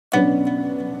刚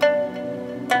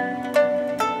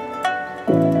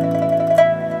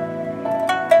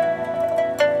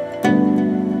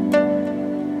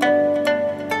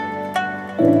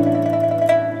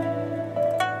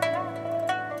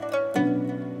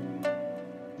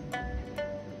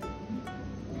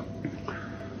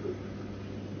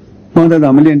才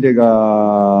咱们练这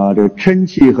个抻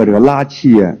气和这个拉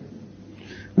气呀，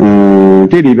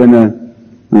这里边呢，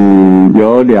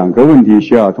有2个问题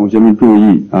需要同学们注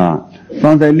意啊。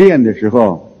刚才练的时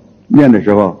候，一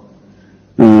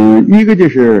个就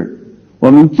是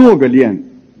我们做个练，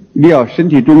一定要身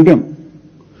体中正。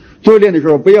做练的时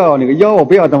候不要那个腰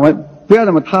不要这么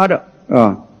塌着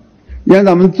啊，按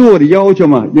咱们做的要求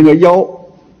嘛，那个腰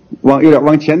有点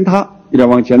往前塌，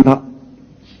往前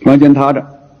塌着。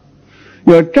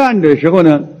要站着的时候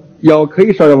呢，腰可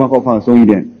以稍微往后放松一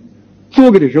点；坐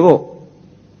着的时候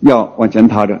要往前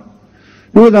塌着。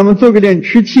如果咱们做个练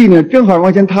吃气呢，正好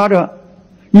往前塌着，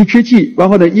一吃气，然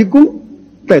后呢一弓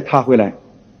再塌回来。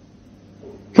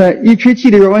在一吃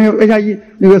气的时候，往下一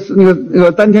那个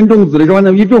丹田重子的时候，往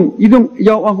那一重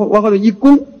腰往后的一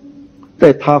弓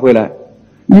再塌回来，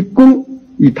一弓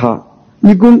一塌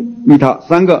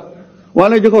3个，完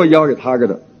了之后腰是塌着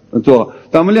的。做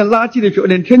咱们练拉气的时候，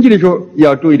练抻气的时候也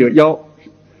要注意这个腰，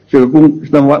这个弓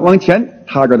是往前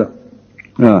塌着的，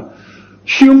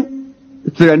胸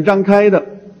自然张开，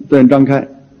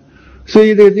所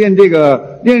以练这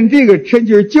个抻气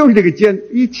就是这个肩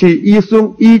一起一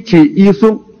松，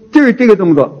就是这个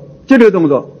动作，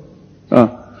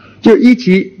啊，就一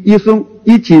起一松，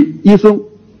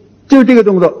就是这个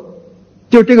动作，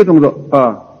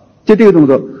啊，就这个动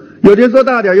作。有的人做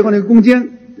大点以后，那个弓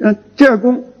肩，这样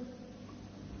弓。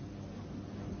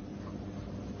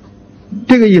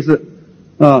这个意思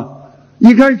啊，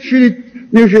一开始吃的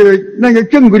那个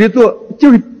正规的做，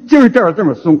就是这儿这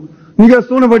么松，你要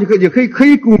松的话就可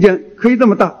以弓肩，可以这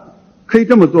么大，可以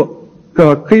这么做，是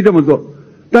吧？可以这么做，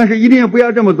但是一定不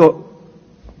要这么做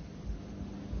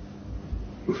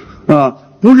啊！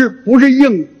不是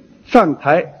硬上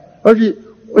抬，而是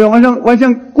要往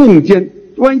上弓肩，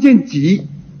往前挤，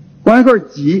往一块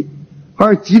挤，还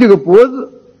是挤这个脖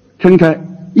子抻开，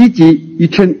一挤一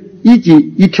抻。一挤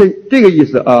一抻，这个意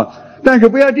思啊，但是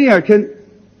不要这样抻，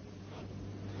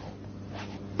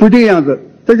不是这个样子，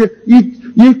它是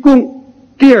一弓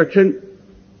这样抻，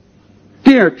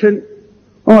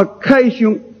开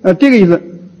胸啊，这个意思。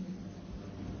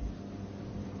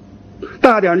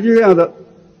大点的就这个样子，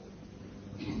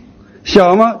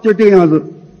小嘛就这个样子，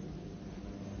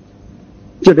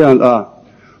就这样子啊。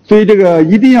所以这个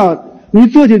一定要你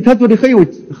做起，他做的很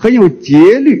有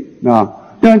节律啊，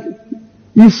让。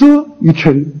一缩一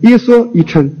抻，一缩一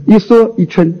抻，一缩一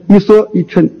抻，一缩一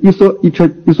抻，一缩一抻，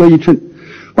一缩一抻，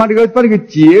把这个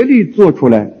节律做出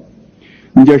来，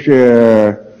你就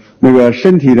是那个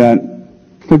身体的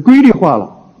规律化了。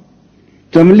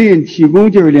咱们练气功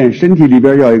就是练身体里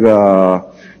边要有一个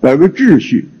秩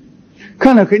序，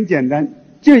看了很简单，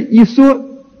就一缩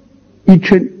一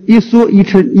抻，一缩一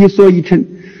抻，一缩一抻，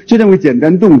就这么简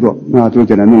单动作啊，做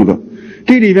简单动作。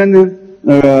这里边呢，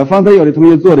方才有的同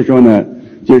学做的时候呢。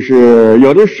就是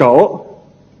有的手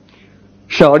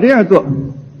这样做，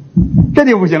这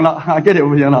就不行了啊，这就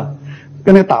不行了，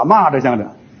跟那打蚂蚱像着，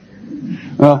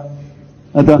对，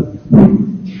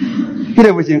这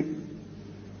就不行，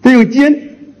得用肩。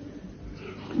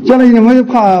将来你们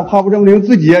怕不成，你们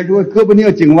自己如果胳膊你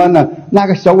要颈弯呢，拿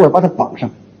个小棍把它绑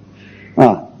上，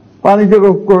啊，把你这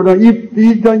个棍儿一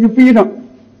逼上，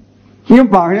你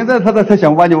绑上他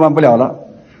想弯就弯不了了，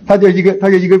他就一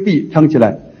个臂撑起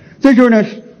来。这时候呢，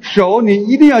手你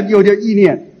一定要有点意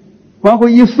念，往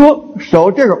回一缩，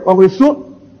手这个往回缩，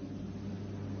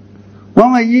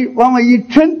往外一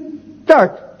抻，这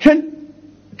儿抻，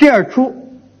这样出，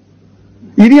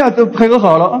一定要都配合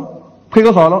好了啊，配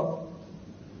合好了。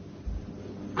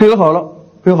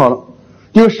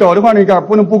这个手的话呢，这儿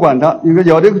不能不管它。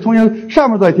有的同学上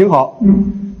面做也挺好，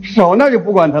手那就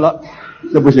不管它了，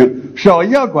这不行。手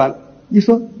一要管，一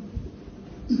缩，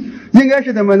应该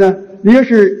是怎么呢？你要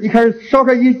是一开始烧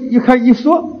开一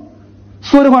缩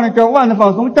的话呢，这腕子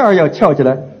放松，这儿要翘起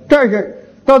来，这儿是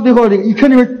到最后这个一抻，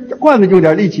这个腕子用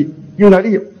点力气，这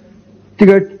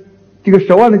个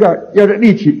手腕子这儿要点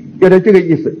力气，有点这个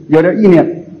意思，有点意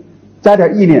念，加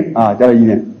点意念啊，加点意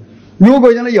念。如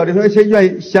果原来有的同学愿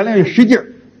意使劲儿，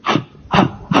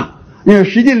因为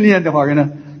使劲练的话呢，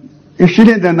实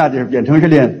践的那就是变成是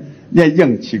练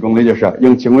硬气功了，就是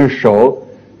硬气功手。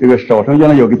这个手上原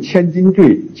来有个千斤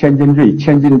坠、千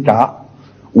斤闸，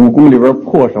武功里边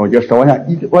破手，就手往下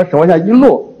一落，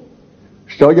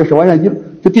手往下一，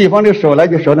这地方这个手来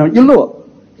就手那么一落，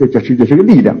这是个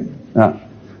力量啊。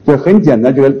这很简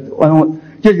单，这个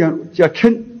这叫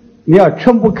抻，你要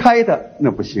抻不开的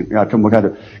那不行，要抻不开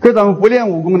的。可是咱们不练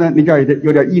武功呢，你这儿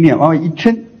有点意念，往外一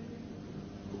抻。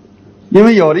因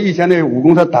为有的以前那个武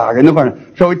功他打人的话，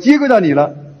手击过到你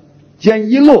了，肩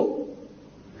一落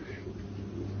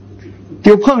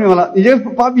就碰上了，你就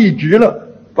把臂直了，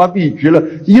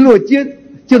一落肩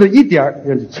就这一点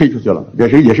就吹出去了，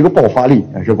也是个爆发力，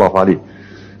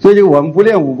所以这个我们不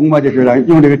练武功嘛，就是来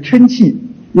用这个抻气，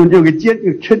用这个肩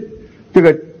这个抻，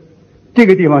这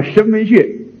个地方神门穴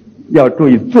要注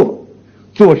意做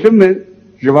神门，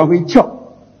指往回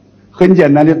翘，很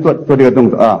简单的做这个动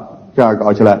作啊，这样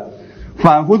搞起来。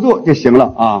反复做就行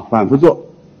了啊，反复做。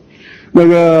那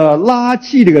个拉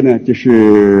气这个呢，就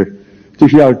是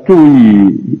要注意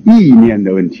意念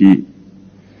的问题。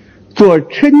做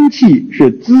抻气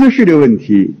是姿势的问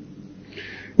题，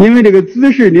因为这个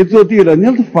姿势你做对了，你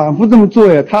要是反复这么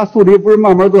做呀，他速度又不是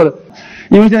慢慢做的。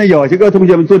因为现在有些个同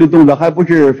学们做的动作还不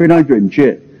是非常准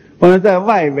确，反正在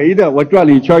外围的我转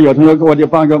了一圈，有同学给我就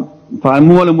帮着反正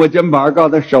摸了摸肩膀，告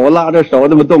诉他手拉着手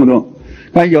这么动动。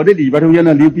但有的里边同学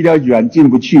呢离比较远，进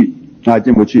不去。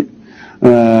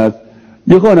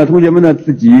以后呢，同学们呢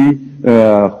自己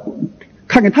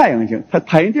看看太阳行，他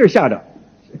太阳地儿下着，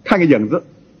看个影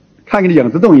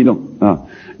子动一动啊。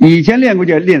以前练过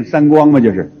就练三光嘛，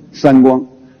就是三光，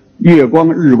月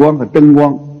光、日光和灯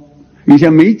光。以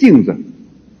前没镜子，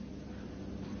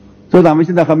所以咱们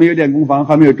现在还没有练功房，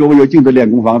还没有周围有镜子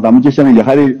练功房，咱们就相当于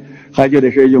还就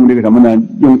得是用这个什么呢？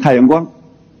用太阳光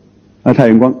啊，太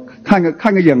阳光。看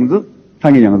个影子。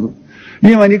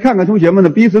另外，你看看同学们的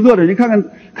彼此做的，你看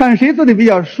看谁做的比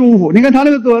较舒服。你看他那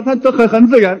个做，他都很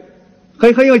自然，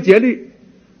很有节律。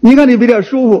你看你比较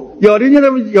舒服，有的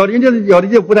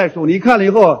就不太舒服。你看了以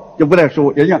后就不太舒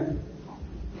服，也一样。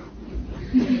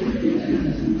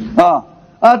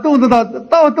动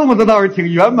作倒是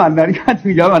挺圆满的，你看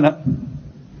挺圆满的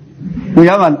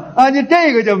啊。你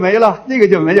这个就没了，这个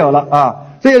就没有了啊。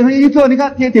所以有同学一做，你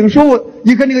看也挺舒服，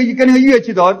一跟那个乐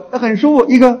器走，很舒服，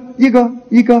一个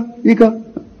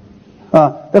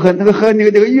啊，和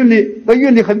那个韵律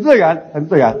很自然。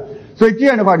所以这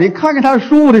样的话，你看看他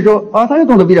舒服的时候啊，他就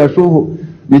动得比较舒服，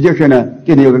你就是呢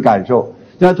就得有个感受。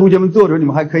像同学们做的时候，你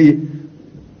们还可以，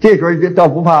这时候倒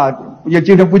不怕，也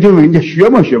精神不集中，你就学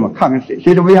嘛，看看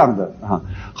谁什么样子啊。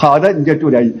好的你就注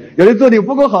点意，有的做的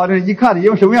不够好的，一看你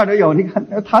用什么样的有，你看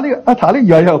他那个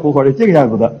圆乎乎的这个样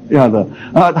子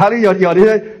啊，他那有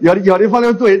的方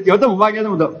面做有这么弯有这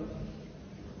么抖，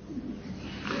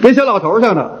跟小老头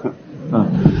像的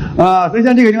所以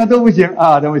像这个地方都不行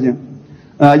啊，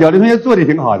有的同学做的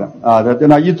挺好的啊，在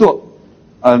那一坐，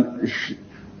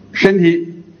身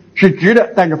体是直的，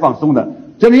但是放松的。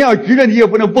这你要直的，你也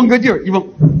不能绷个劲儿，一绷，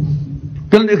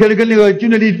跟那个军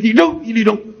队里立正，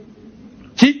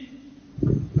起，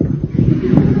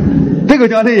这个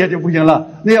状态也就不行了。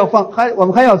那要放，我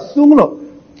们还要松了，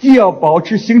既要保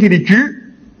持形体的直，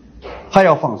还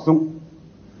要放松，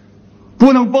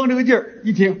不能绷这个劲儿。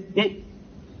一听，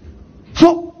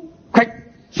松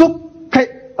开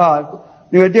啊！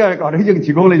那个这样搞这个硬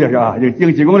气功的就是啊，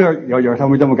硬气功的有他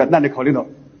们这么干，按这口令头，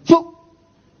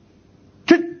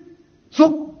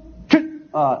松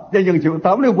啊，这硬气功，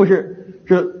咱们这个不是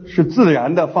自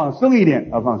然的，放松一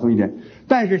点。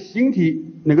但是形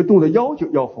体那个动作要求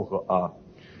要符合啊。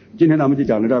今天咱们就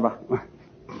讲到这儿吧。